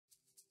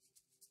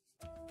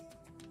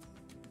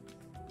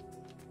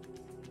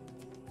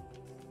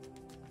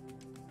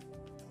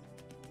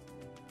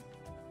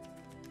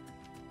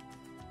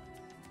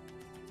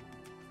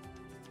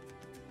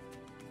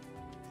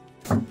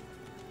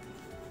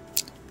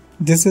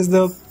This is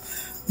the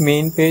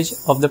main page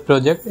of the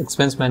project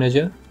expense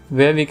manager,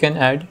 where we can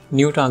add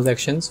new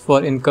transactions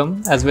for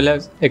income as well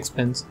as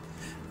expense.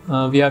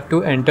 We have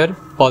to enter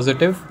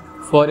positive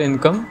for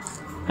income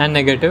and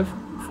negative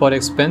for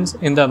expense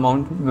in the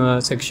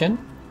amount section,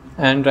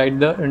 and write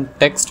the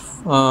text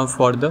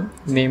for the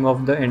name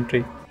of the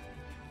entry.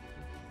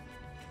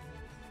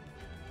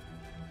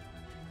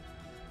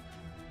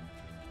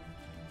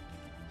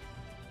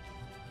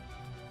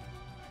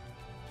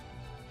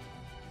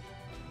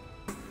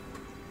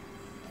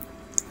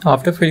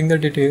 After filling the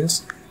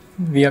details,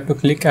 we have to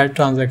click Add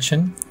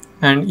Transaction,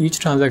 and each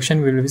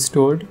transaction will be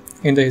stored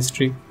in the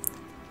history,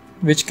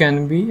 which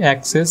can be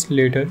accessed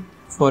later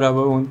for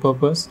our own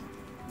purpose.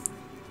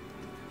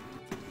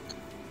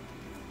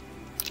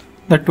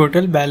 The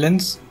total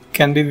balance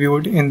can be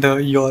viewed in the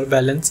Your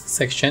Balance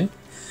section,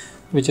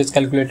 which is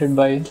calculated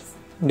by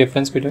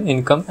difference between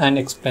income and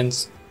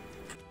expense.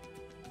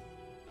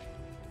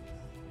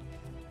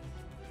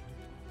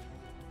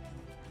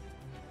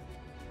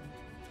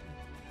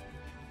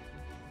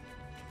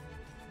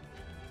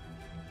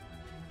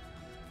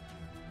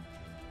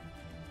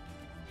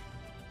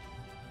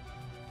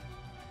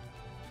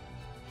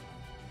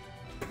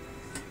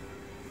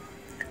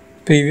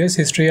 Previous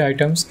history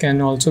items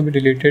can also be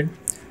deleted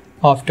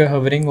after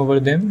hovering over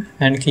them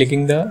and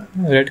clicking the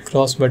red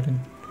cross button.